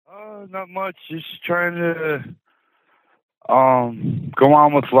Not much. Just trying to go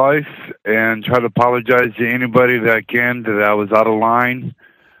on with life and try to apologize to anybody that I can that I was out of line,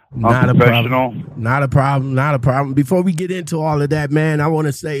 Not a unprofessional. problem. Not a problem. Not a problem. Before we get into all of that, man, I want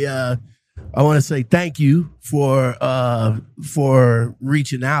to say thank you for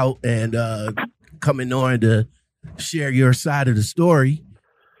reaching out and coming on to share your side of the story.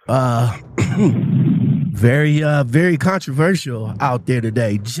 Very controversial out there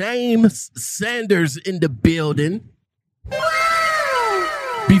today. James Sanders in the building.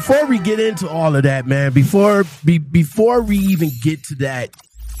 Before we get into all of that, man, before we even get to that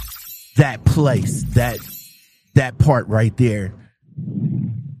place, that part right there,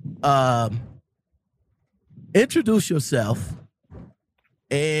 introduce yourself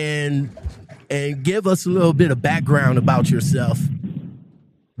and give us a little bit of background about yourself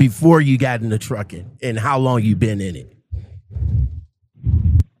before you got into trucking and how long you've been in it.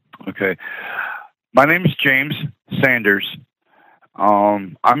 Okay. My name is James Sanders.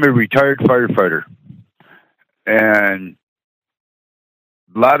 I'm a retired firefighter, and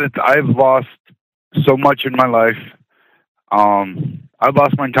I've lost so much in my life. I've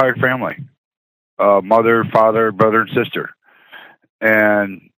lost my entire family, mother, father, brother, and sister,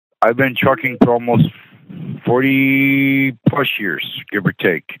 and I've been trucking for almost 40 plus years, give or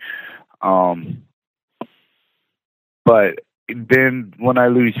take. But then when I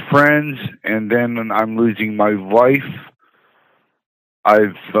lose friends, and then when I'm losing my wife,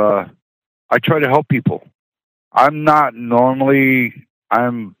 I try to help people. I'm not normally.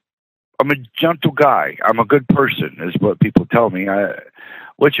 I'm a gentle guy. I'm a good person, is what people tell me.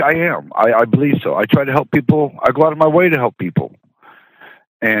 Which I am. I believe so. I try to help people. I go out of my way to help people,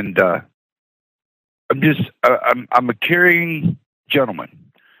 and I'm a caring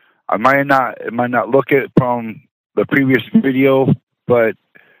gentleman. I might not look at it from the previous video, but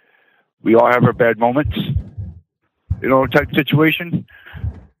we all have our bad moments, type situation.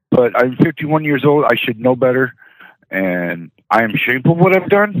 But I'm 51 years old. I should know better, and I am shameful of what I've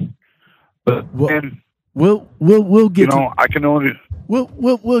done. But we'll get. I can only.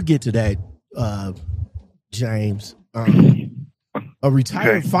 We'll get to that, James. A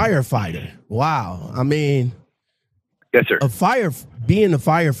retired firefighter. Wow. I mean, yes, sir. Being a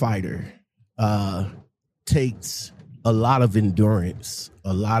firefighter takes a lot of endurance,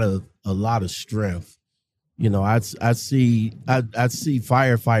 a lot of strength. I see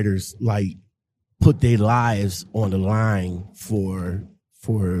firefighters like put their lives on the line for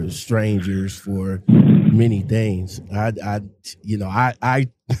strangers, for many things. I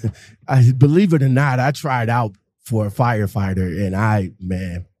believe it or not, I tried out for a firefighter, and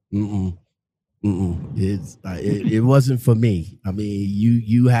it wasn't for me. I mean,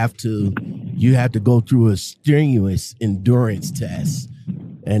 you have to go through a strenuous endurance test,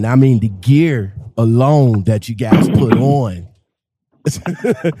 and I mean the gear alone that you guys put on.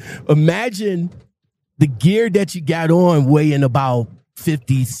 Imagine the gear that you got on weighing about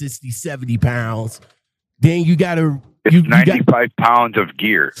 50, 60, 70 pounds. Then you got to... It's 95 pounds of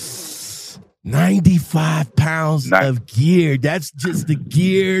gear. 95 pounds of gear. That's just the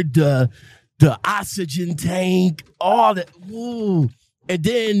gear, the oxygen tank, all that. Ooh. And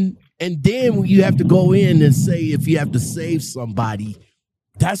then when you have to go in and say, if you have to save somebody,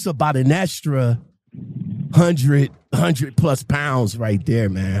 that's about an extra 100 plus pounds right there,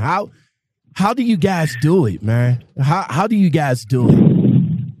 man. How do you guys do it, man? How do you guys do it?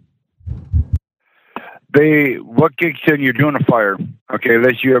 What kicks in? You're doing a fire, okay?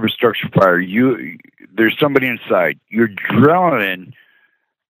 Unless you have a structure fire, there's somebody inside. Your adrenaline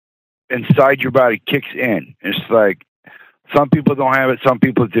inside your body kicks in. It's like some people don't have it, some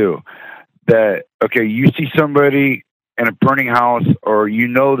people do. That you see somebody in a burning house, or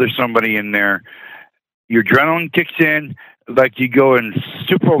there's somebody in there. Your adrenaline kicks in, like you go in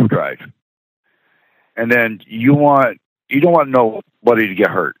super overdrive, and then you don't want nobody to get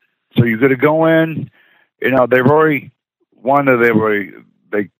hurt. So you're going to go in. Heaven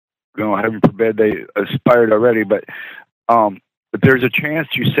forbid, they expired already. But if there's a chance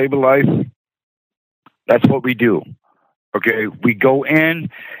you save a life, that's what we do. Okay, we go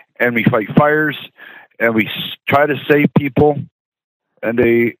in and we fight fires, and we try to save people. And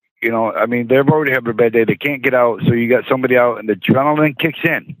they've already had a bad day. They can't get out, so you got somebody out, and the adrenaline kicks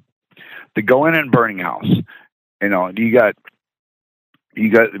in to go in and burning house. You got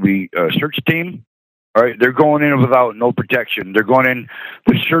the search team. All right, they're going in without no protection. They're going in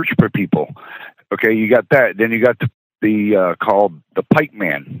to search for people. Okay, you got that. Then you got the called the pipe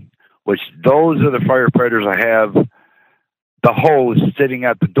man, which those are the firefighters that have the hose sitting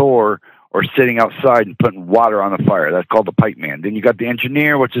at the door or sitting outside and putting water on the fire. That's called the pipe man. Then you got the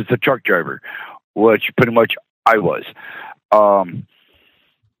engineer, which is the truck driver, which pretty much I was.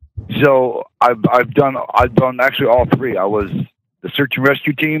 So I've done actually all three. I was the search and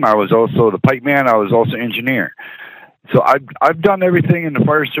rescue team. I was also the pipe man. I was also engineer. So I've done everything in the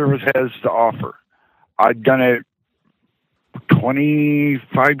fire service has to offer. I've done it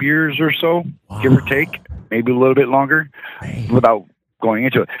 25 years or so, give or take, maybe a little bit longer, without going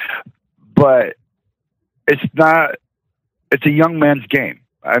into it. But it's a young man's game.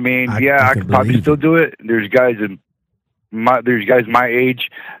 I mean, I could probably still do it. There's guys my age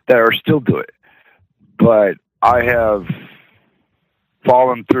that are still do it. But I have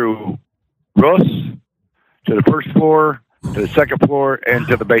fallen through roofs to the first floor, to the second floor, and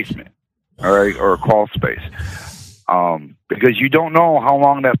to the basement, all right, or a crawl space. Because you don't know how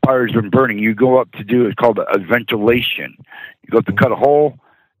long that fire's been burning. You go up to do it's called a ventilation. You go up to cut a hole,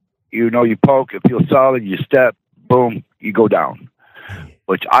 you poke, it feels solid, you step, boom, you go down.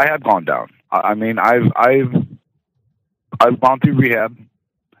 Which I have gone down. I mean, I've gone through rehab,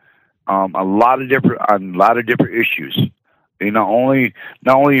 a lot of different issues. Not only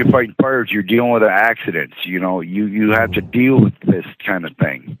you're fighting fires, you're dealing with accidents. You have to deal with this kind of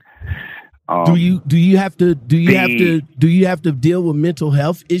thing. Do you have to deal with mental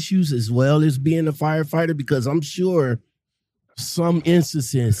health issues as well as being a firefighter? Because I'm sure some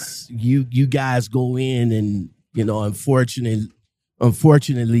instances you guys go in and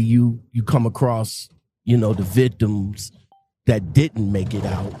unfortunately you come across the victims that didn't make it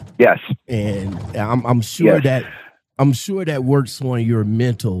out. Yes, and I'm sure that works on your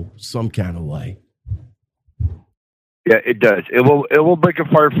mental some kind of way. Yeah, it does. It will break a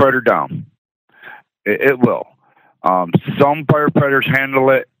firefighter down. It will. Some firefighters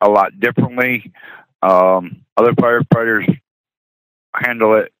handle it a lot differently. Other firefighters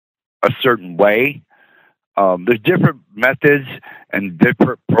handle it a certain way. There's different methods and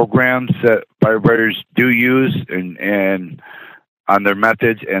different programs that firefighters do use and on their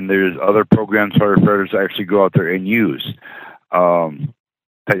methods, and there's other programs firefighters actually go out there and use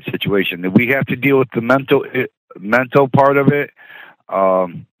type situation. And we have to deal with the mental part of it.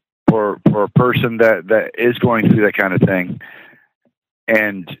 For a person that is going through that kind of thing,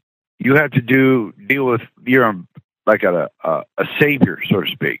 and you have to deal with you're like a savior, so to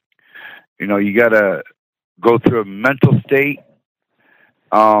speak. You got to go through a mental state,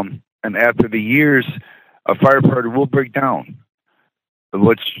 and after the years, a firefighter will break down.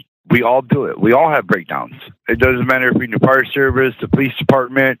 Which we all do it. We all have breakdowns. It doesn't matter if you're in the fire service, the police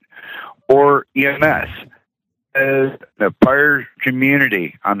department, or EMS. As the fire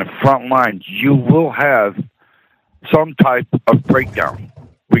community on the front lines, you will have some type of breakdown,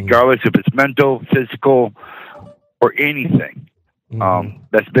 regardless if it's mental, physical, or anything.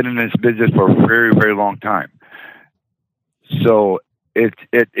 That's been in this business for a very, very long time. So it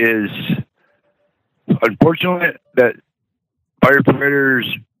is unfortunate that firefighters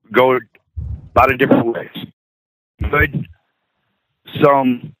go a lot of different ways. Good,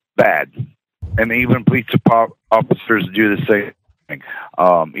 some bad. And even police officers do the same thing.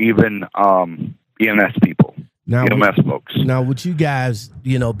 Even EMS people, EMS folks. Now, with you guys,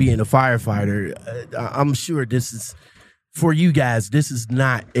 being a firefighter, I'm sure this is for you guys. This is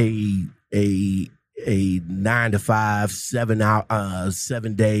not a 9 to 5,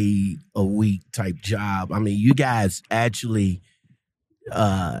 7 day a week type job. I mean, you guys actually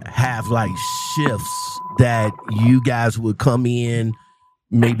have like shifts that you guys would come in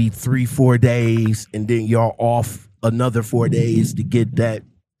maybe 3-4 days, and then y'all off another 4 days to get that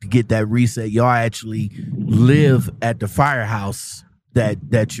reset. Y'all actually live at the firehouse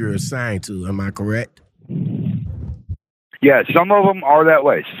that you're assigned to. Am I correct? Yeah, some of them are that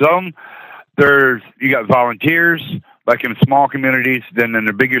way. Some you got volunteers, like in small communities. Then in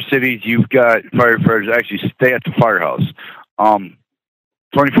the bigger cities, you've got firefighters actually stay at the firehouse,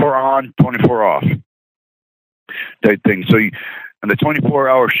 24 on, 24 off type thing. So on the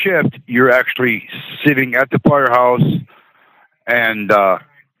 24-hour shift, you're actually sitting at the firehouse and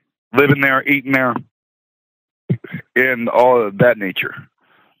living there, eating there, and all of that nature.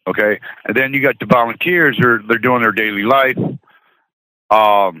 Okay, and then you got the volunteers. They're doing their daily life,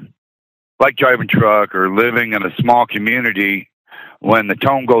 like driving truck or living in a small community. When the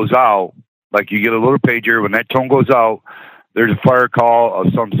tone goes out, like you get a little pager. When that tone goes out, there's a fire call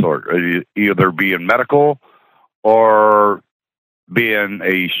of some sort, either being medical or being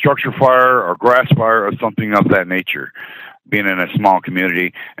a structure fire or grass fire or something of that nature, being in a small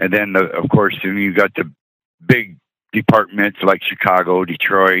community. And then, of course, then you got the big departments like Chicago,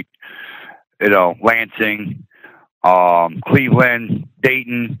 Detroit, Lansing, Cleveland,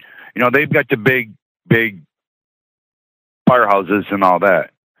 Dayton. They've got the big firehouses and all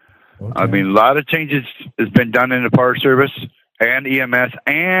that. Okay. I mean, a lot of changes has been done in the fire service and EMS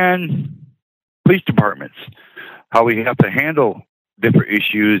and police departments, how we have to handle different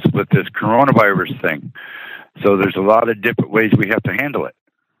issues with this coronavirus thing. So there's a lot of different ways we have to handle it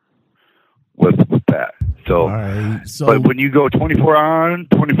with that. So, all right. So, but when you go 24 on,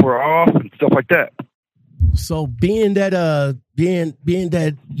 24 off, and stuff like that. So being that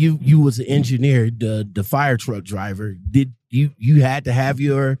you was an engineer, the fire truck driver, did you had to have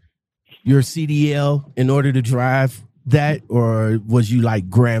your CDL in order to drive that, or was you like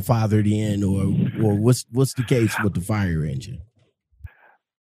grandfathered in, or what's the case with the fire engine?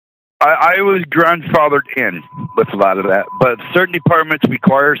 I was grandfathered in with a lot of that, but certain departments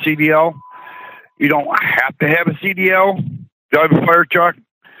require CDL. You don't have to have a CDL, drive a fire truck,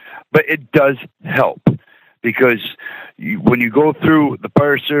 but it does help because when you go through the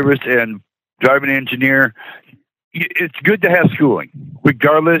fire service and driving engineer, it's good to have schooling,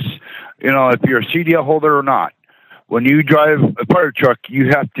 regardless, if you're a CDL holder or not. When you drive a fire truck, you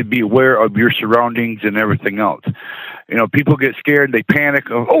have to be aware of your surroundings and everything else. People get scared, they panic.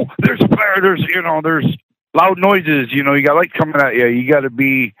 Oh, there's a fire. There's loud noises. You got lights coming at you. You got to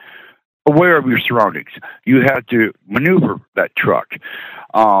be aware of your surroundings. You have to maneuver that truck.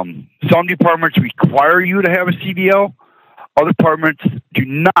 Some departments require you to have a CDL. Other departments do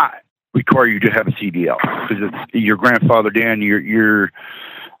not require you to have a CDL because you're grandfathered in. You're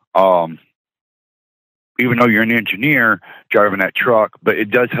even though you're an engineer driving that truck, but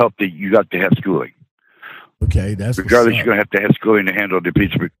it does help that you got to have schooling. Okay, that's regardless. You're going to have schooling to handle the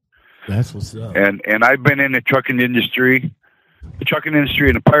piece of. That's what's up. And I've been in the trucking industry and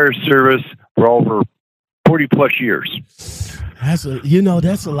the fire service for over 40 plus years. That's a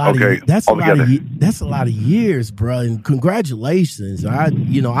lot of years, bro. And congratulations. I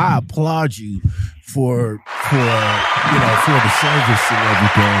applaud you for the service and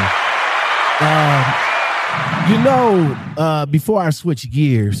everything. Before I switch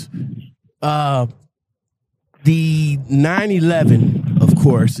gears, the 9/11, of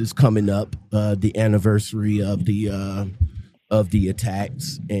course, is coming up. The anniversary of the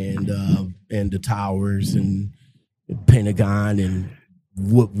attacks and the towers and the Pentagon and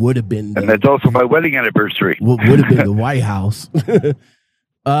what would have been, and that's also my wedding anniversary. What would have been the White House. Right.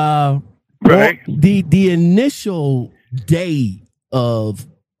 Well, the initial day of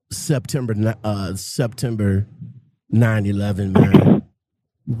September 9/11, man.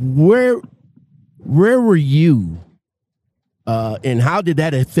 Where were you? And how did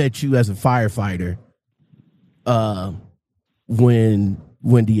that affect you as a firefighter? When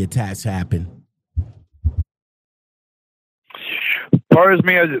the attacks happened? As far as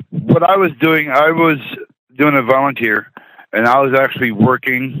me, what I was doing a volunteer, and I was actually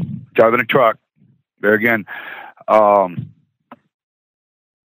working, driving a truck. There again,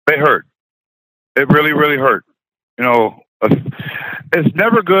 it hurt. It really, really hurt. It's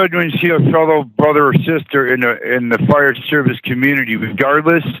never good when you see a fellow brother or sister in the fire service community,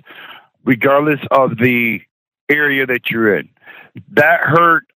 regardless of the area that you're in. That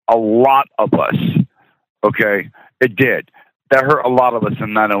hurt a lot of us. Okay, it did. That hurt a lot of us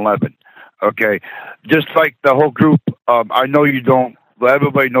in 9/11. Okay, just like the whole group. I know you don't.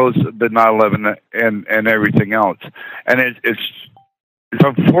 Everybody knows the 9/11 and everything else, and it's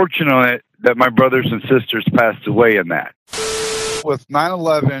unfortunate that my brothers and sisters passed away in that. With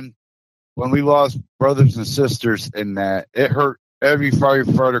 9/11, when we lost brothers and sisters in that, it hurt every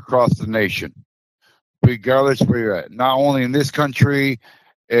firefighter across the nation, regardless where you're at. Not only in this country,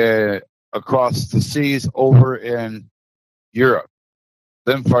 across the seas, over in Europe.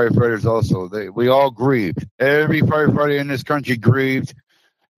 Them firefighters also, we all grieved. Every firefighter in this country grieved,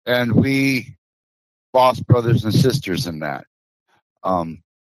 and we lost brothers and sisters in that.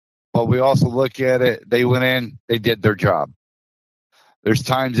 But we also look at it, they went in, they did their job. There's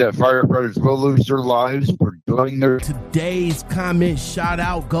times that firefighters will lose their lives for doing their... Today's comment shout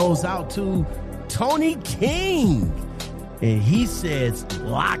out goes out to Tony King. And he says,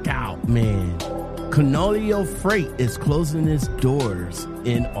 lockout, man. Colonial Freight is closing its doors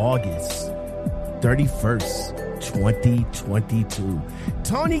in August 31st, 2022.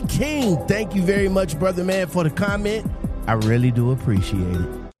 Tony King, thank you very much, brother man, for the comment. I really do appreciate it.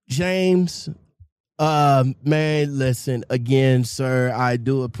 James, man, listen, again, sir, I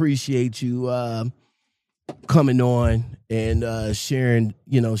do appreciate you coming on and sharing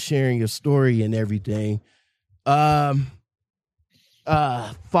your story and everything.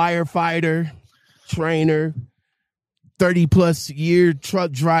 Firefighter, trainer, 30 plus year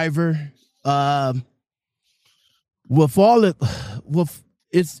truck driver. With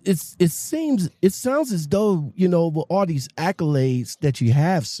it sounds as though, with all these accolades that you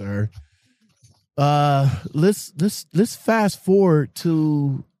have, sir. Let's fast forward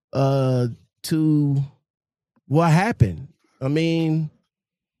to what happened. I mean,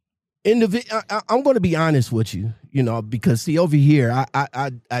 I'm going to be honest with you, because see, over here,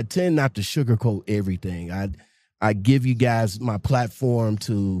 I tend not to sugarcoat everything. I give you guys my platform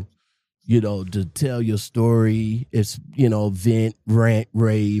to tell your story. It's, vent, rant,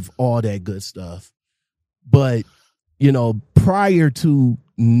 rave, all that good stuff. But, prior to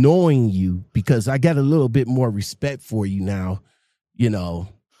knowing you, because I got a little bit more respect for you now,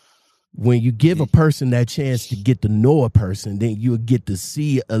 when you give a person that chance to get to know a person, then you'll get to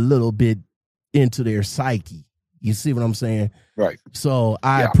see a little bit into their psyche. You see what I'm saying? Right. So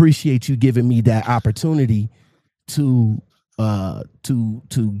I appreciate you giving me that opportunity to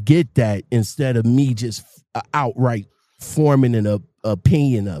get that, instead of me just outright forming an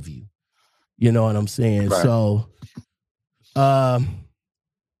opinion of you. You know what I'm saying? Right. So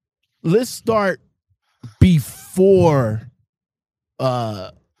let's start before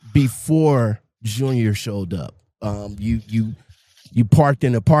Junior showed up. You parked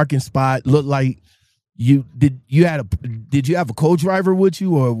in a parking spot. Looked like did you have a co-driver with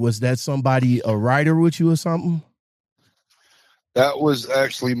you, or was that a rider with you or something? That was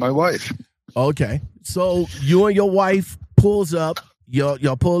actually my wife. Okay. So you and your wife pulls up,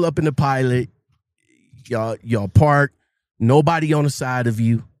 y'all pull up in the Pilot, y'all park, nobody on the side of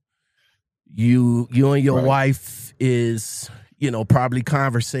you. You and your wife is, probably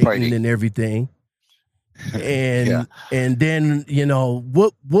conversating Fighting. And everything. And and then,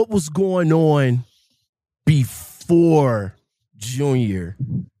 what was going on before Junior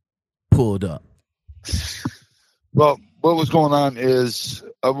pulled up? Well, what was going on is,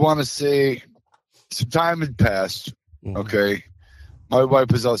 I want to say some time had passed. Mm-hmm. Okay. My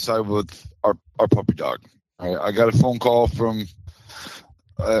wife was outside with our puppy dog. Right? I got a phone call from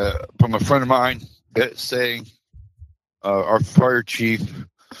a friend of mine saying our fire chief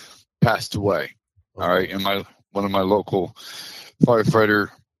passed away. Okay. All right. In one of my local firefighter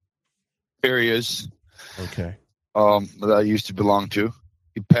areas. Okay. That I used to belong to.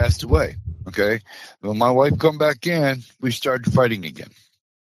 He passed away. Okay. When my wife come back in, we started fighting again,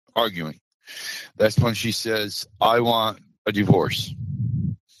 arguing. That's when she says, I want a divorce.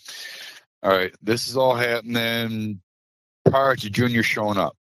 All right. This is all happening prior to Junior showing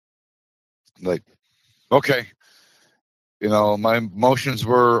up. Like, okay. My emotions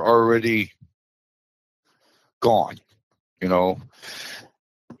were already gone.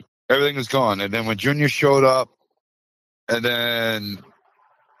 Everything was gone. And then when Junior showed up, and then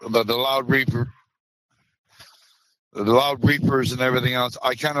the loud reapers and everything else,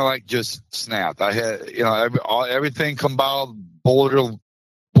 I kind of just snapped. I had, everything boiled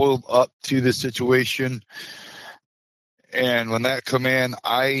up to the situation. And when that come in,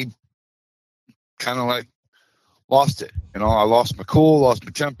 I kind of lost it. I lost my cool, lost my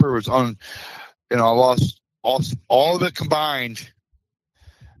temper. It was I lost all of it combined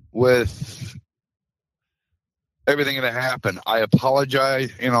with everything that happened. I apologize.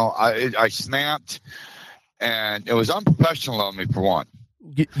 I snapped, and it was unprofessional of me, for one.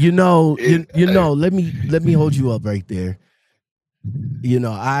 Let me hold you up right there.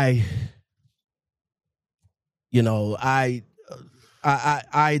 I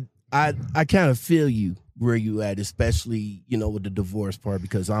kind of feel you where you at, especially, with the divorce part,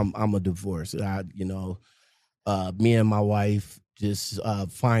 because I'm a divorce. Me and my wife just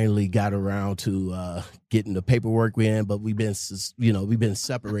finally got around to getting the paperwork in, but we've been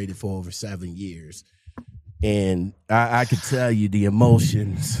separated for over 7 years. And I could tell you the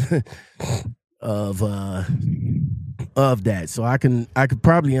emotions of that. So I could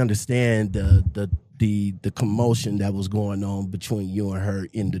probably understand the commotion that was going on between you and her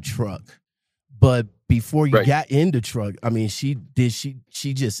in the truck. But before you got in the truck, I mean, she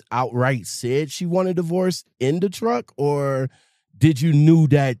just outright said she wanted a divorce in the truck, or did you knew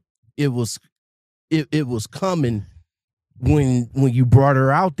that it was coming when you brought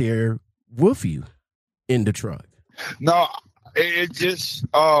her out there with you in the truck? No, it just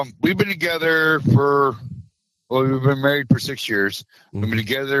we've been together we've been married for 6 years. Mm-hmm. We've been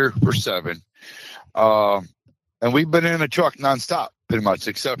together for 7. And we've been in a truck nonstop, pretty much,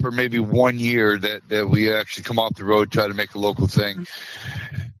 except for maybe 1 year that we actually come off the road, try to make a local thing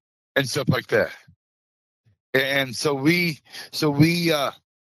and stuff like that. And so we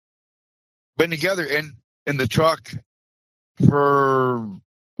been together in the truck for,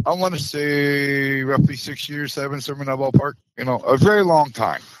 I want to say, roughly 6 years, 7, somewhere in that ballpark. A very long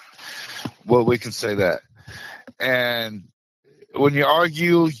time. Well, we can say that. And when you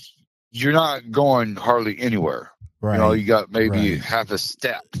argue, you're not going hardly anywhere. Right. You know, you got maybe Right. half a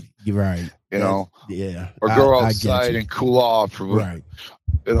step. You're right. You know, yeah. or go I get outside you. and cool off. Or, Right.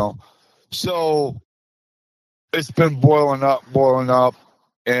 You know, so it's been boiling up,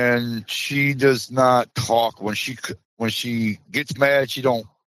 and she does not talk when she gets mad. She don't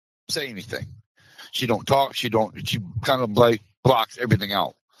say anything. She don't talk. She kind of like blocks everything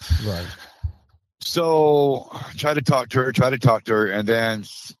out. Right. So try to talk to her, and then,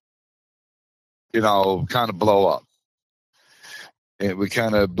 you know, kind of blow up. And we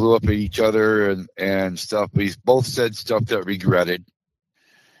kind of blew up at each other and stuff. We both said stuff that regretted.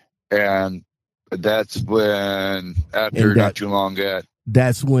 And that's when, after not too long,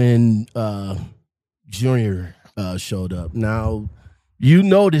 that's when Junior showed up. Now, you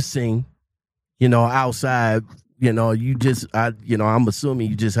noticing, you know, outside, you know, I'm assuming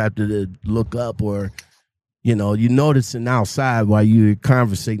you just have to look up, or, you know, you noticing outside while you're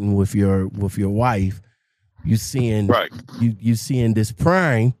conversating with your wife, you seeing right. you seeing this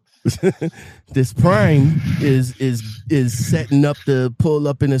prime. This prime is setting up to pull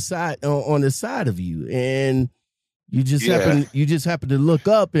up in the side on the side of you, and you just happen to look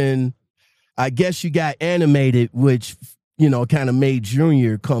up, and I guess you got animated, which, you know, kind of made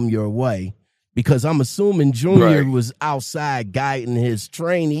Junior come your way, because I'm assuming Junior was outside guiding his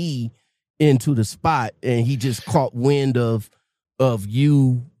trainee into the spot, and he just caught wind of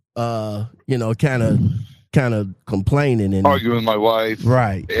you, you know, kind of complaining and arguing with my wife.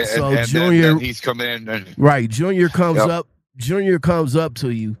 Right. And, so and Junior, then he's coming in. And, right. Junior comes up. Junior comes up to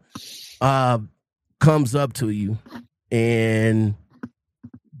you. And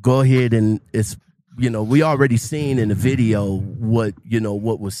go ahead, and it's, you know, we already seen in the video what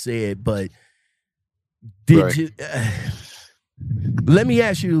was said, but did you? Let me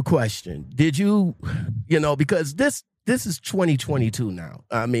ask you a question. Did you, you know, because this is 2022 now.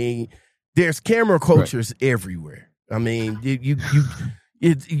 I mean, there's camera cultures everywhere. I mean, you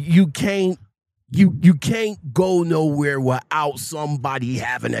can't go nowhere without somebody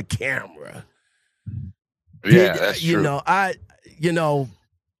having a camera. Yeah, that's true. I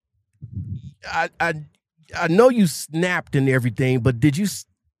know you snapped and everything, but did you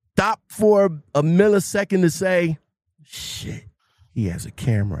stop for a millisecond to say, shit, he has a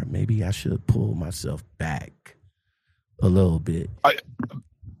camera, maybe I should pull myself back a little bit?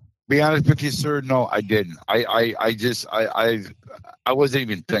 Be honest with you, sir, no, I didn't. I wasn't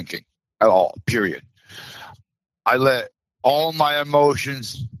even thinking at all, period. I let all my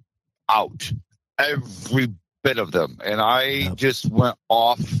emotions out, every bit of them, and I just went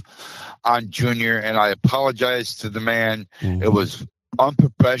off on Junior, and I apologized to the man. Mm-hmm. It was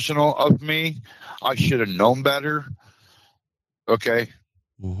unprofessional of me. I should have known better. Okay?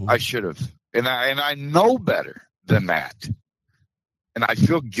 Mm-hmm. I should have. And I know better than that. And I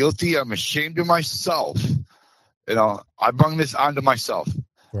feel guilty. I'm ashamed of myself. You know, I bring this onto myself.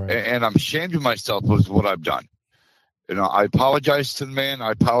 Right. And I'm ashamed of myself with what I've done. You know, I apologize to the man.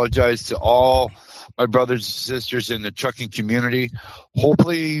 I apologize to all my brothers and sisters in the trucking community.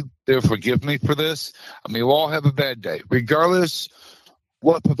 Hopefully they'll forgive me for this. I mean, we'll all have a bad day. Regardless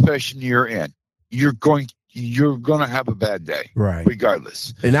what profession you're in, you're going to have a bad day. Right.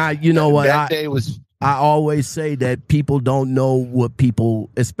 Regardless. And I always say that people don't know what people,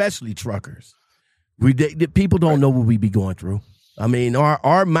 especially truckers, people don't know what we be going through. I mean,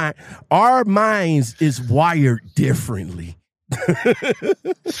 our minds is wired differently.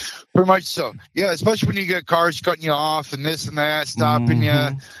 Pretty much so. Yeah, especially when you get cars cutting you off and this and that, stopping you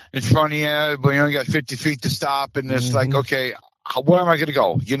in front of you, but you only got 50 feet to stop, and it's like, okay, where am I going to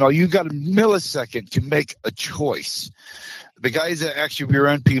go? You know, you got a millisecond to make a choice. The guys that actually rear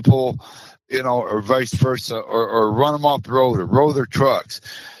end people, you know, or vice versa, or run them off the road or roll their trucks,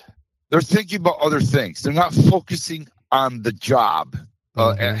 they're thinking about other things. They're not focusing on the job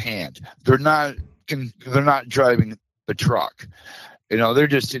at hand. They're not driving the truck. You know, they're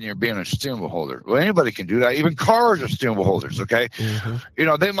just sitting here being a steering wheel holder. Well, anybody can do that. Even cars are steering wheel holders, okay? Mm-hmm. You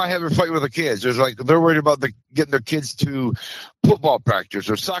know, they might have a fight with their kids. They're worried about getting their kids to football practice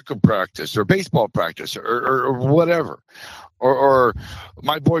or soccer practice or baseball practice or whatever. Or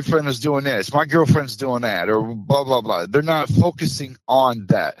my boyfriend is doing this, my girlfriend's doing that, or blah, blah, blah. They're not focusing on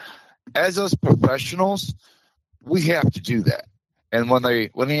that. As us professionals, we have to do that. And when they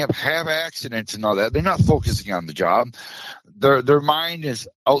have accidents and all that, they're not focusing on the job. Their mind is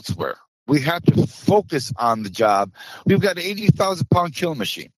elsewhere. We have to focus on the job. We've got an 80,000-pound kill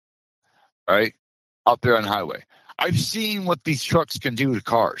machine, right, out there on the highway. I've seen what these trucks can do to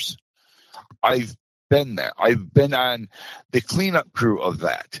cars. I've been there. I've been on the cleanup crew of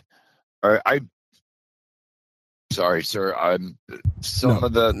that. All right? sorry, sir. Some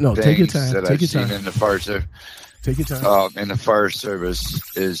of the take your things time. that Take I've your seen time. in the fire service. Take your time. In the fire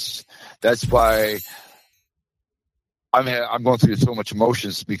service that's why I'm going through so much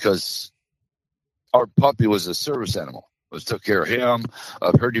emotions, because our puppy was a service animal. Took care of him,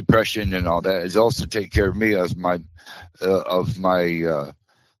 of her depression and all that. It's also take care of me as my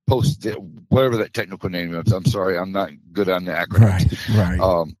post, whatever that technical name is. I'm sorry, I'm not good on the acronyms. Right.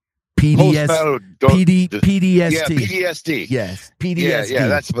 PTSD. Yeah, PTSD. Yes, PTSD. Yeah,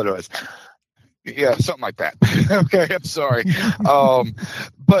 that's what it was. Yeah, something like that. Okay, I'm sorry.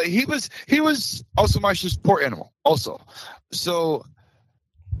 But he was also my support animal also. So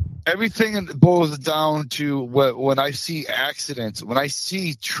everything boils down to when I see accidents, when I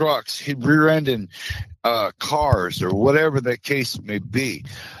see trucks rear-ending cars or whatever that case may be.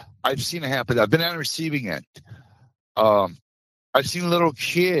 I've seen it happen. I've been on the receiving end. I've seen little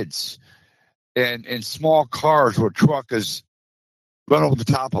kids in small cars where a truck has run over the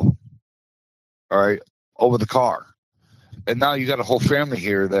top of them. All right, over the car. And now you got a whole family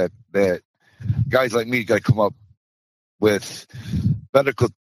here that guys like me got to come up with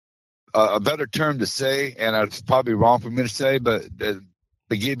a better term to say, and it's probably wrong for me to say, but to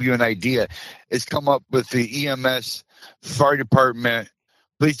give you an idea, is come up with the EMS, fire department,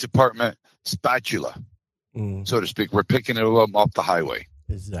 police department spatula, so to speak. We're picking it up off the highway.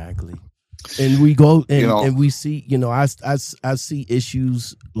 Exactly. And we go and we see, I see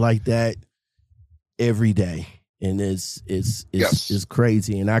issues like that every day, and it's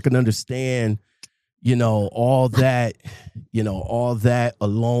crazy. And I can understand, all that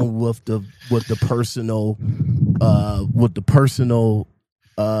along with the personal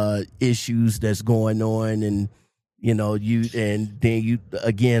issues that's going on, and then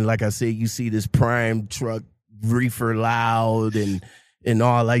again, like I said, you see this prime truck reefer loud and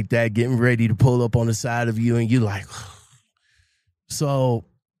all like that, getting ready to pull up on the side of you, and you like, so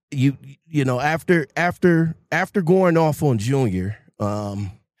after going off on Junior,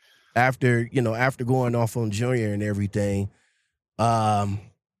 after going off on Junior and everything,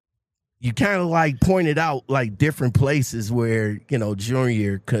 you kind of like pointed out like different places where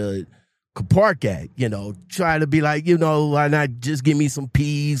Junior could park at, try to be like, why not just give me some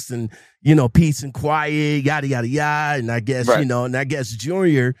peace and peace and quiet, yada yada yada. And I guess right. And I guess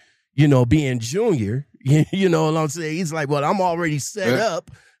Junior, being Junior, you know what I'm saying, he's like, well, I'm already set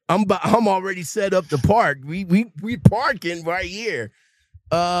up. I'm already set up to park. We parking right here.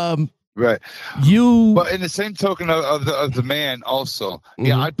 Right. But in the same token of the man also, mm-hmm.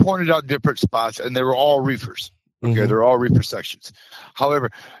 yeah, I pointed out different spots, and they were all reefers. Okay, mm-hmm. They're all reefer sections. However,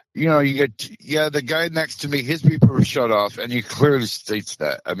 you get the guy next to me, his reefer was shut off, and he clearly states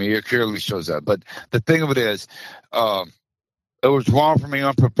that. I mean, it clearly shows that. But the thing of it is, it was wrong for me,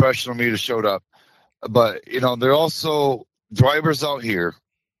 unprofessional of me to show up. But there are also drivers out here.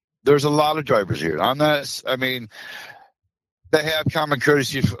 There's a lot of drivers here. They have common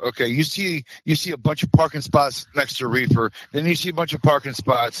courtesy. Okay, you see a bunch of parking spots next to a reefer, then you see a bunch of parking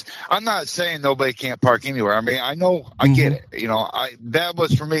spots. I'm not saying nobody can't park anywhere. I mean, I know, I mm-hmm. get it. That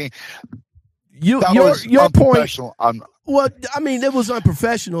was for me. Your point. Well, I mean, it was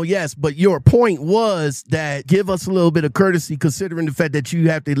unprofessional, yes, but your point was that give us a little bit of courtesy, considering the fact that you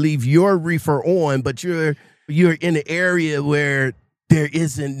have to leave your reefer on, but you're in an area where there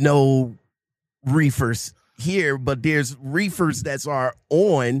isn't no reefers here, but there's reefers that are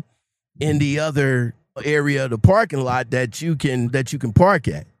on in the other area of the parking lot that you can park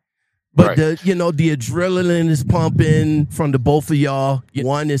at. But right. the adrenaline is pumping from the both of y'all.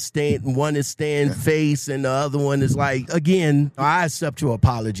 One is staying face, and the other one is like, again, I accept your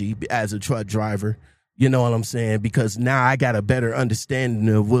apology as a truck driver. You know what I'm saying? Because now I got a better understanding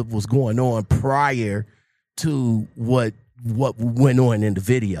of what was going on prior to what went on in the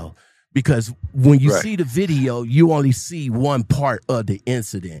video. Because when you see the video, you only see one part of the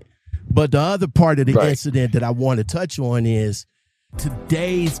incident. But the other part of the incident that I want to touch on is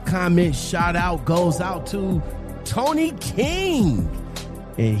today's comment shout out goes out to Tony King.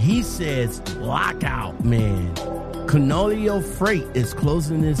 And he says, lockout, man. Colonial Freight is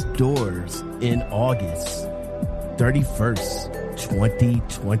closing its doors in August 31st,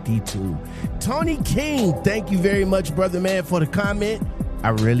 2022. Tony King, thank you very much, brother man, for the comment. I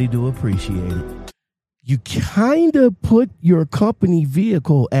really do appreciate it. You kind of put your company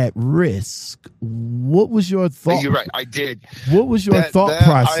vehicle at risk. What was your thought? You're right, I did. What was your thought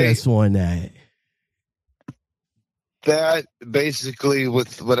process on that? That basically,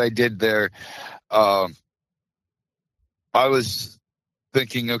 with what I did there, I was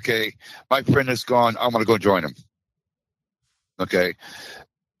thinking, okay, my friend is gone. I'm going to go join him. Okay.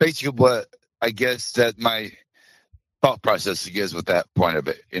 Basically, what I guess that my thought process he gives with that point of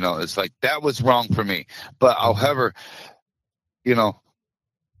it. It's like that was wrong for me. But however, you know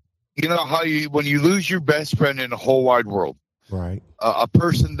how when you lose your best friend in the whole wide world, right? A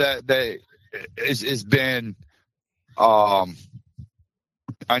person that has been on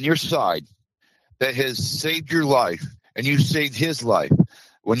your side, that has saved your life, and you saved his life.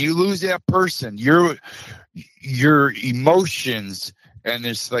 When you lose that person, your emotions, and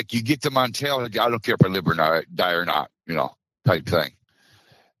it's like you get the mentality, I don't care if I live or not, die or not, type thing.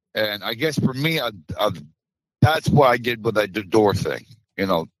 And I guess for me, that's what I did with the door thing,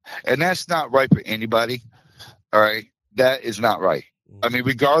 and that's not right for anybody. All right. That is not right. I mean,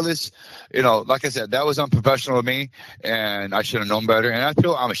 regardless, like I said, that was unprofessional of me, and I should have known better. And I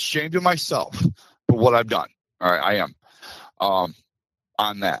feel I'm ashamed of myself for what I've done. All right. I am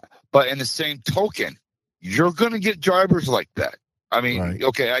on that. But in the same token, you're going to get drivers like that. I mean, right.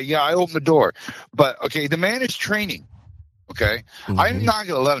 Okay, I opened the door. But, okay, the man is training. Okay, I am not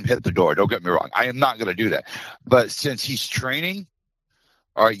going to let him hit the door. Don't get me wrong. I am not going to do that. But since he's training,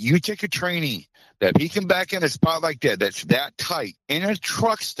 all right, you take a trainee that if he can back in a spot like that, that's that tight in a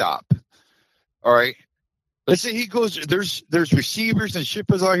truck stop. All right, let's say he goes. There's receivers and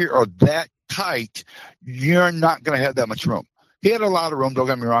shippers out here are that tight. You're not going to have that much room. He had a lot of room. Don't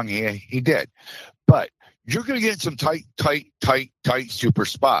get me wrong. He did, but you're going to get some tight super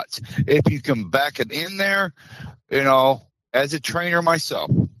spots if you can back it in there. As a trainer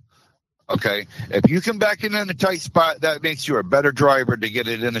myself, okay, if you can back it in a tight spot, that makes you a better driver to get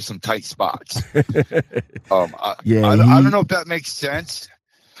it into some tight spots. I don't know if that makes sense.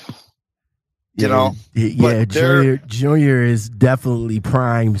 Yeah, Junior is definitely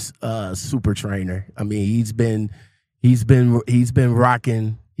Prime's super trainer. I mean, he's been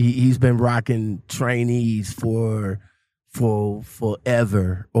rocking trainees for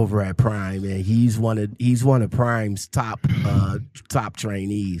forever over at Prime, and he's one of Prime's top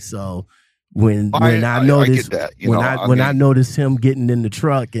trainees. So when I noticed him getting in the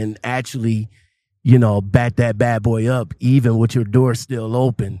truck and actually, back that bad boy up, even with your door still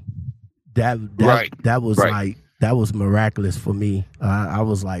open, that was right. That was miraculous for me. I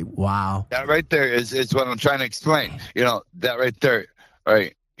was like, wow. That right there is what I'm trying to explain. That right there,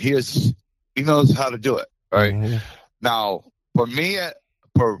 right? He knows how to do it, right? Mm-hmm. Now, for me,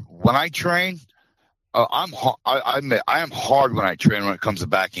 when I train, I am hard when I train when it comes to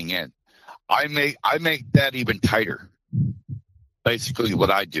backing in. I make that even tighter. Basically, what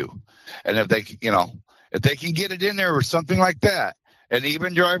I do, and if they can get it in there or something like that, and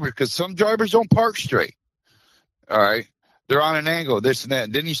even drivers, because some drivers don't park straight. All right, they're on an angle, this and that.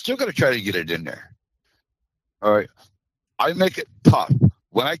 And then you still got to try to get it in there. All right, I make it tough.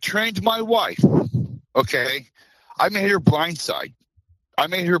 When I trained my wife, okay, I made her blindside. I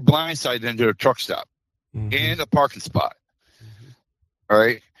made her blindside into a truck stop in a parking spot. All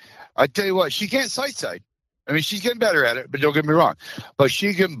right, I tell you what, she can't sight side. I mean, she's getting better at it, but don't get me wrong. But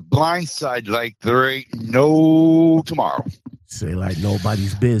she can blindside like there ain't no tomorrow. Say like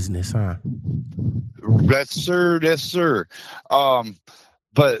nobody's business, huh? Yes, sir.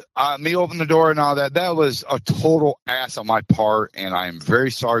 But me opening the door and all that was a total ass on my part, and I am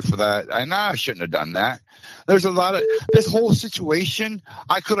very sorry for that. And I shouldn't have done that. There's a lot of this whole situation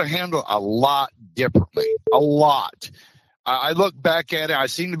I could have handled a lot differently. A lot. I look back at it. I've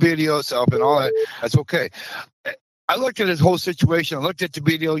seen the videos up and all that. That's okay. I looked at this whole situation. I looked at the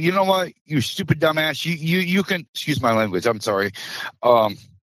video. You know what? You stupid dumbass. You can excuse my language. I'm sorry. I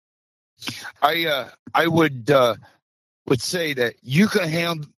would say that you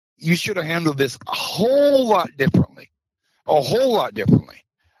should have handled this a whole lot differently.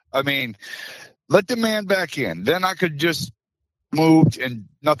 I mean, let the man back in. Then I could just moved and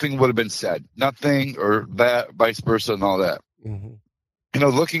nothing would have been said. Nothing, or that, vice versa, and all that. Mm-hmm.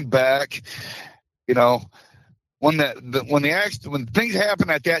 Looking back, when things happen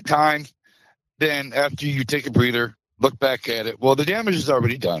at that time, then after you take a breather, look back at it. Well, the damage is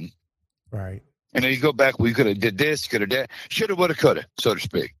already done. Right. And then you go back, we could have did this, could have that, should have, would have, could have, so to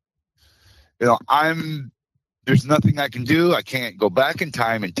speak. There's nothing I can do. I can't go back in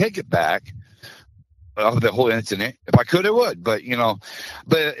time and take it back of the whole incident. If I could, I would. But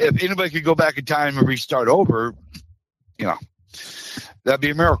if anybody could go back in time and restart over, that'd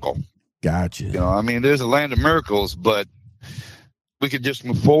be a miracle. Gotcha. There's a land of miracles, but we could just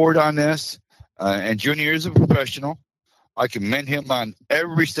move forward on this. And Junior is a professional. I commend him on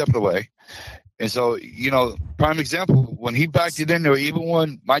every step of the way. And so, prime example, when he backed it in there, even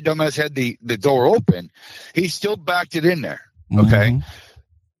when my dumbass had the door open, he still backed it in there. Okay. Mm-hmm.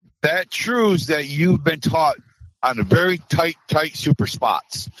 That proves that you've been taught on a very tight super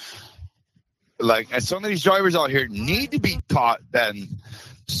spots. and some of these drivers out here need to be taught then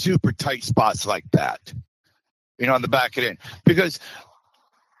super tight spots like that, on the back end, because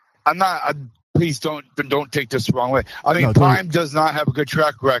please don't take this the wrong way. I mean, Prime does not have a good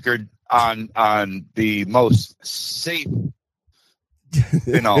track record on the most safe,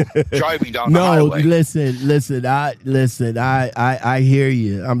 driving down the highway. Listen. I hear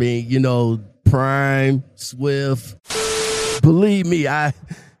you. I mean, Prime, Swift. Believe me, I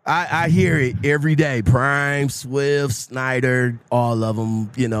hear it every day. Prime, Swift, Snyder, all of them.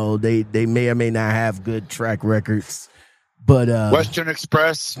 They may or may not have good track records, but Western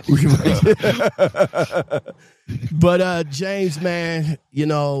Express. But James, man,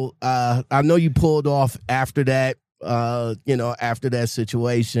 I know you pulled off after that. After that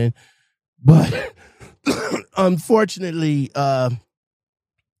situation, but unfortunately, the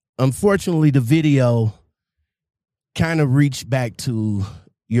video kind of reached back to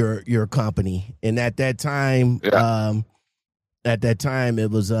your company, and at that time, it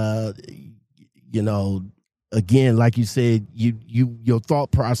was again, like you said, your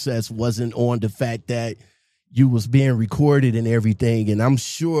thought process wasn't on the fact that you was being recorded and everything, and I'm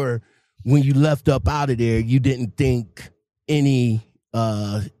sure when you left up out of there, you didn't think any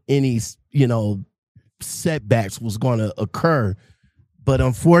setbacks was going to occur. But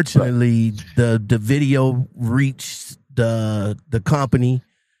unfortunately, the video reached the company.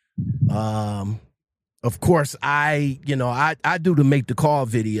 Of course, I do the make the call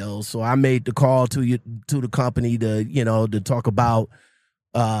video, so I made the call to the company to talk about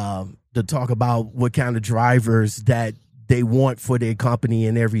what kind of drivers that they want for their company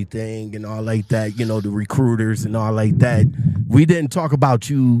and everything and all like that, the recruiters and all like that. We didn't talk about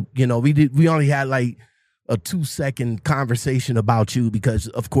you, we only had like a 2-second conversation about you because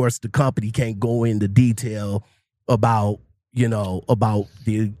of course the company can't go into detail about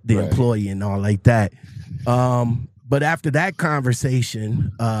the employee and all like that. But after that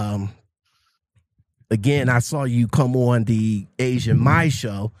conversation, again, I saw you come on the Asian My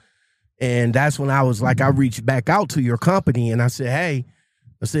Show. And that's when I was like, I reached back out to your company and I said, hey,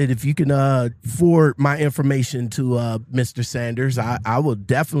 if you can forward my information to Mr. Sanders, I would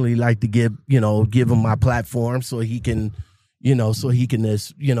definitely like to give him my platform so he can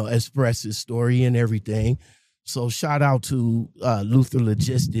express his story and everything. So shout out to Luther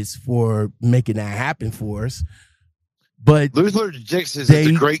Logistics for making that happen for us. But Luther Logistics is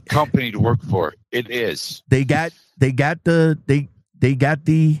a great company to work for. It is. They got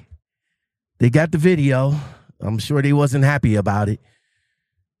the video. I'm sure they wasn't happy about it.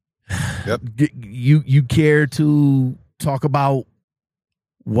 Yep. You care to talk about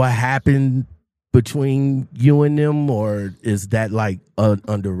what happened between you and them, or is that like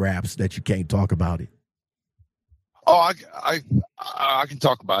under wraps that you can't talk about it? Oh, I can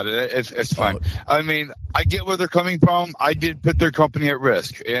talk about it. It's fine. I mean, I get where they're coming from. I did put their company at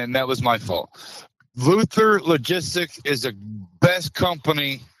risk, and that was my fault. Luther Logistics is the best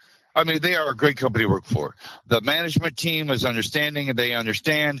company. I mean, they are a great company to work for. The management team is understanding, and they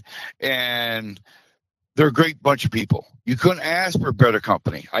understand, and they're a great bunch of people. You couldn't ask for a better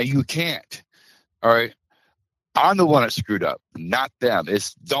company. You can't. All right. I'm the one that screwed up, not them.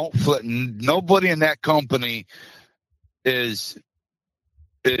 Don't flip. Nobody in that company is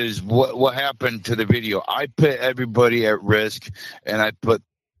what happened to the video. I put everybody at risk, and I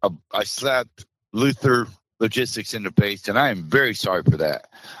slapped Luther Logistics in the face, and I am very sorry for that.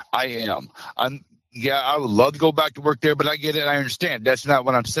 I am. I would love to go back to work there, but I get it. I understand. That's not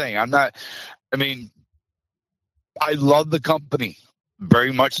what I'm saying. I love the company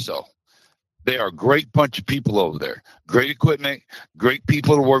very much so. They are a great bunch of people over there. Great equipment, great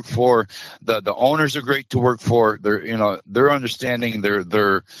people to work for. The owners are great to work for. They're understanding.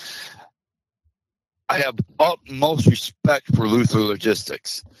 I have utmost respect for Luther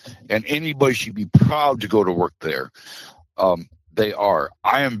Logistics, and anybody should be proud to go to work there. They are.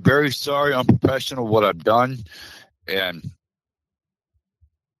 I am very sorry, unprofessional, what I've done, and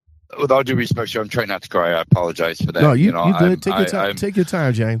with all due respect, I'm trying not to cry. I apologize for that. No, you good. Take your time. Take your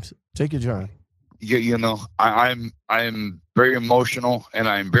time, James. Take your time. I'm very emotional, and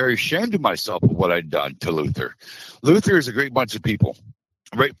I'm very ashamed of myself of what I've done to Luther. Luther is a great bunch of people,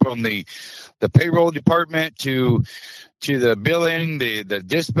 right from the payroll department to the billing, the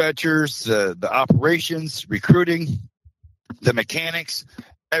dispatchers, the operations, recruiting, the mechanics,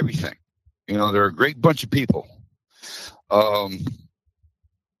 everything. They're a great bunch of people. I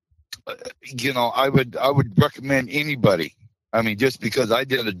would recommend anybody. I mean, just because I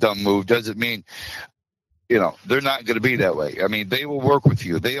did a dumb move doesn't mean, they're not going to be that way. I mean, they will work with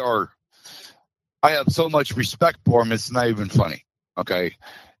you. I have so much respect for them, it's not even funny. Okay.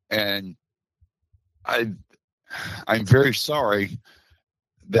 And I'm very sorry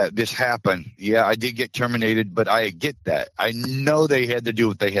that this happened. Yeah, I did get terminated, but I get that. I know they had to do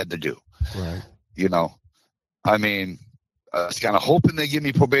what they had to do. Right. You know, I mean, I was kind of hoping they give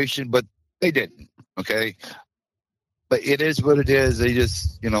me probation, but they didn't. Okay. But it is what it is. They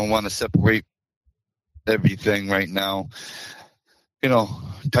just, want to separate everything right now,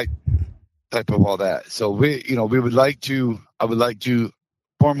 type of all that. So I would like to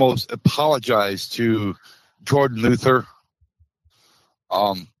foremost apologize to Jordan Luther,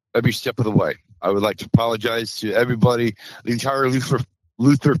 every step of the way. I would like to apologize to everybody, the entire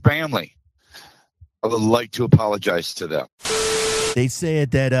Luther family. I would like to apologize to them. They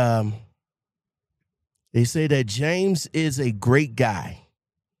said that James is a great guy.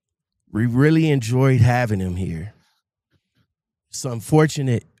 We really enjoyed having him here. It's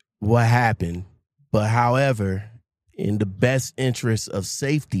unfortunate what happened, but however, in the best interest of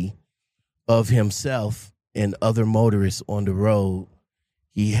safety of himself and other motorists on the road,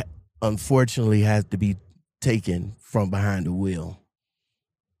 he unfortunately has to be taken from behind the wheel.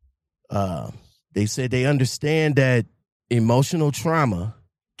 They said they understand that emotional trauma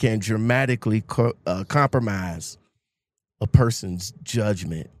can dramatically compromise a person's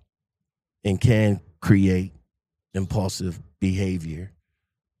judgment and can create impulsive behavior.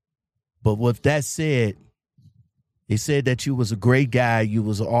 But with that said, they said that you was a great guy, you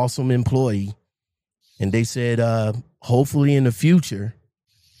was an awesome employee, and they said hopefully in the future,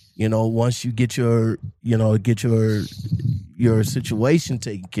 once you get your situation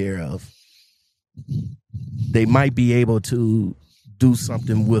taken care of, they might be able to do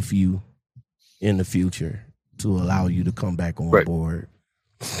something with you in the future to allow you to come back on board.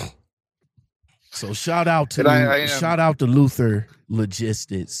 So shout out to Luther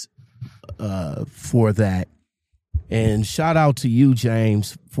Logistics for that. And shout out to you,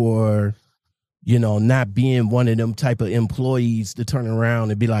 James, for, not being one of them type of employees to turn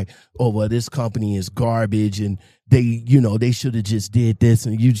around and be like, oh, well, this company is garbage and they should have just did this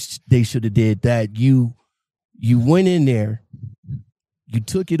and they should have did that. You went in there, you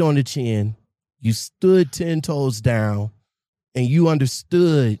took it on the chin, you stood 10 toes down, and you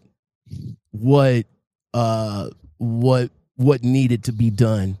understood what needed to be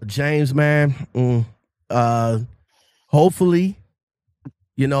done. James, man, hopefully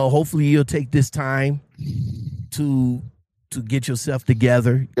you'll take this time to get yourself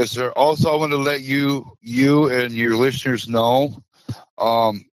together. Yes, sir. Also, I want to let you and your listeners know,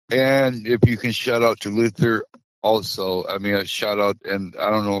 and if you can shout out to Luther also. I mean, a shout out, and I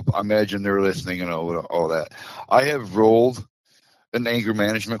don't know, I imagine they're listening and all that. I have rolled in anger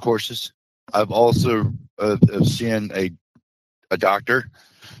management courses. I've also seen a doctor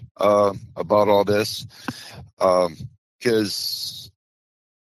about all this, because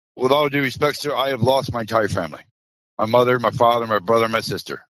with all due respect, sir, I have lost my entire family. My mother, my father, my brother, my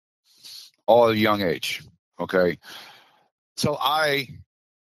sister, all at a young age. Okay. So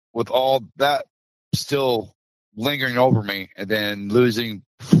with all that still lingering over me and then losing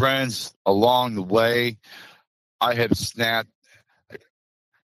friends along the way, I have snapped.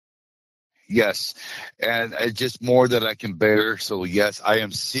 Yes. And it's just more that I can bear. So yes, I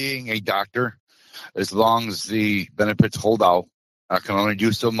am seeing a doctor as long as the benefits hold out. I can only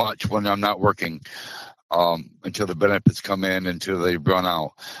do so much when I'm not working, until the benefits come in, until they run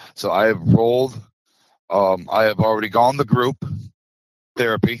out. So I have rolled. I have already gone the group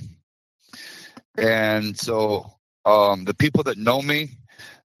therapy. And so the people that know me,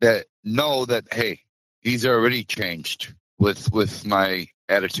 that know that, hey, he's already changed with my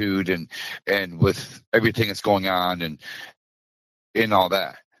attitude and with everything that's going on and all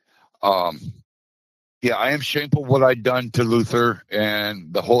that. Yeah, I am shameful what I've done to Luther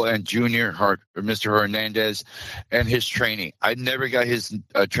and the whole, and Mr. Hernandez and his trainee. I never got his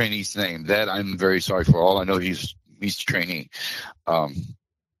trainee's name. That I'm very sorry for. All I know he's trainee. And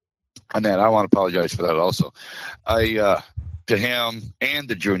that I want to apologize for that also. To him and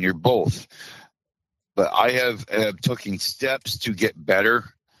the junior both. But I have taken steps to get better.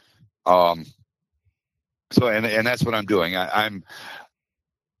 So and that's what I'm doing.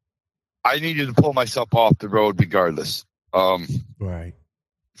 I needed to pull myself off the road regardless. Right.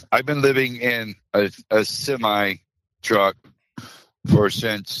 I've been living in a semi truck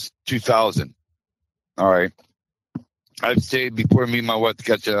since 2000. All right. I've stayed before me and my wife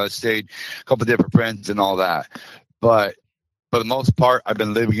stayed a couple of different friends and all that. But for the most part, I've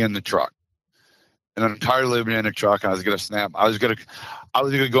been living in the truck. And I'm tired of living in a truck. I was going to snap. I was going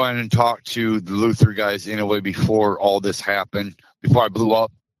to go in and talk to the Luther guys anyway before all this happened, before I blew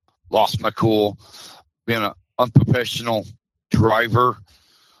up. Lost my cool, being an unprofessional driver,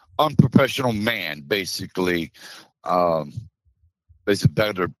 unprofessional man, basically. It's a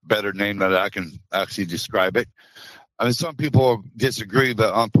better name that I can actually describe it. I mean, some people disagree with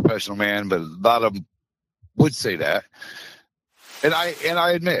unprofessional man, but a lot of them would say that. And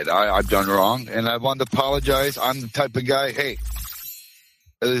I admit I've done wrong, and I want to apologize. I'm the type of guy, hey,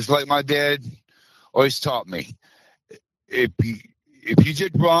 it's like my dad always taught me. If you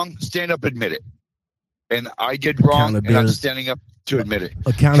did wrong, stand up, admit it. And I did wrong, and I'm standing up to admit it.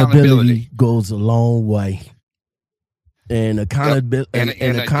 Accountability goes a long way. And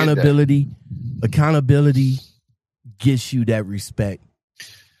accountability gets you that respect.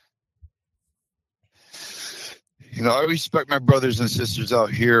 You know, I respect my brothers and sisters out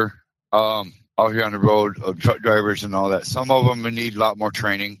here on the road, of truck drivers and all that. Some of them need a lot more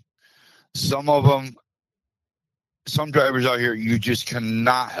training. Some drivers out here you just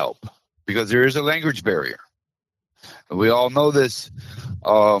cannot help because there is a language barrier. We all know this,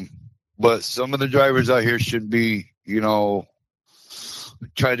 but some of the drivers out here should be, you know,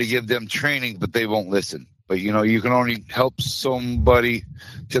 try to give them training, but they won't listen. But, you know, you can only help somebody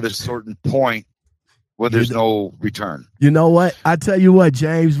to the certain point where there's no return. You know what? I tell you what,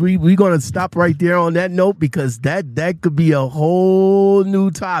 James, we're going to stop right there on that note because that could be a whole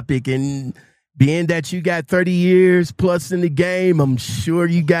new topic. And being that you got 30 years plus in the game, I'm sure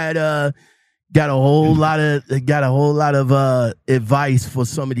you got a whole lot of advice for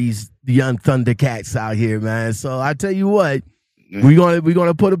some of these young Thundercats out here, man. So I tell you what, we're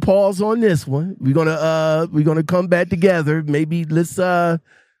gonna put a pause on this one. We're gonna come back together. Maybe let's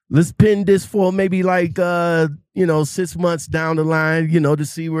pin this for maybe like 6 months down the line, you know, to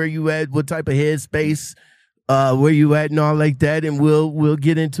see where you at, what type of headspace, where you at, and all like that, and we'll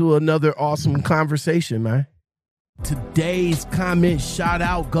get into another awesome conversation, man. Today's comment shout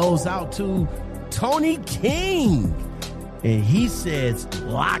out goes out to Tony King, and he says,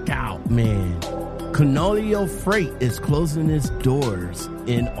 "Lockout, man. Colonial Freight is closing its doors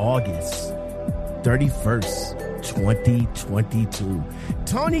in August 31st, 2022.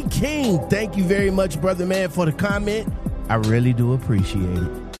 Tony King, thank you very much, brother man, for the comment. I really do appreciate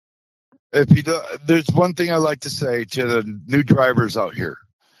it. There's one thing I like to say to the new drivers out here,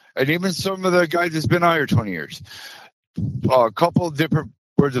 and even some of the guys that's been out here 20 years. A couple of different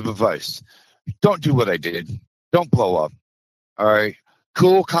words of advice. Don't do what I did. Don't blow up. All right.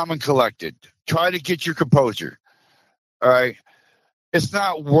 Cool, calm, and collected. Try to get your composure. All right. It's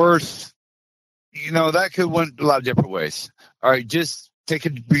not worth, that could went a lot of different ways. All right. Just take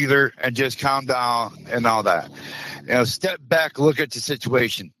a breather and just calm down and all that. Step back, look at the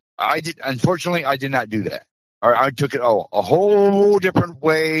situation. Unfortunately, I did not do that. All right. I took it a whole different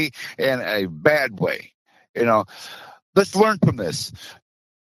way and a bad way. Let's learn from this.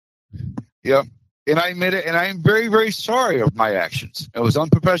 Yeah. And I admit it, and I am very, very sorry of my actions. It was an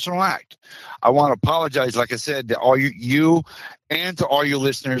unprofessional act. I want to apologize, like I said, to all you and to all your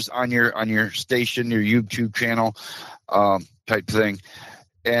listeners on your station, your YouTube channel, type thing.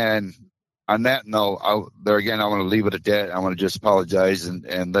 And on that note, I want to leave it at that. I want to just apologize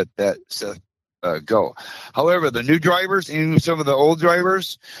and let that go. However, the new drivers and some of the old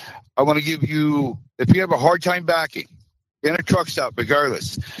drivers, I want to give you, if you have a hard time backing in a truck stop,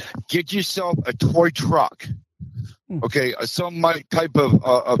 regardless, get yourself a toy truck. Okay, some type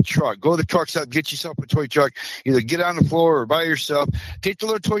of truck. Go to the truck stop, get yourself a toy truck. Either get on the floor or by yourself. Take the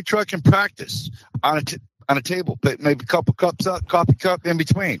little toy truck and practice on a table. Put maybe a couple cups up, coffee cup in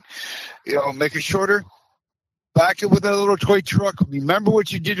between. Make it shorter. Back it with a little toy truck. Remember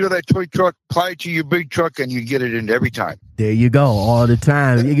what you did with that toy truck. Apply it to your big truck, and you get it in every time. There you go, all the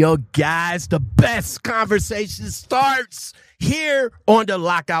time. Guys, the best conversation starts here on the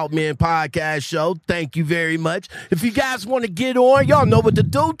Lockout Men Podcast Show. Thank you very much. If you guys want to get on, y'all know what to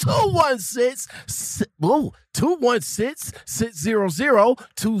do.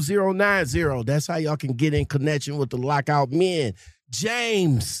 216-600-2090. That's how y'all can get in connection with the Lockout Men.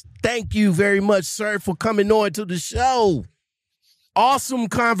 James, thank you very much, sir, for coming on to the show. Awesome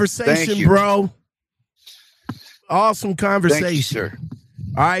conversation, bro. Awesome conversation. Thank you, sir.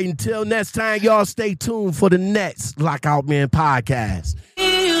 All right, until next time, y'all stay tuned for the next Lockout Men Podcast.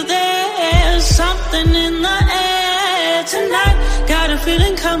 There's something in the air tonight. Got a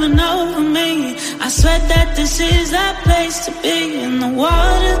feeling coming over me. I swear that this is that place to be. In the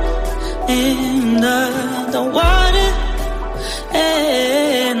water, in the water,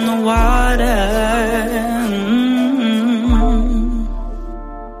 in the water.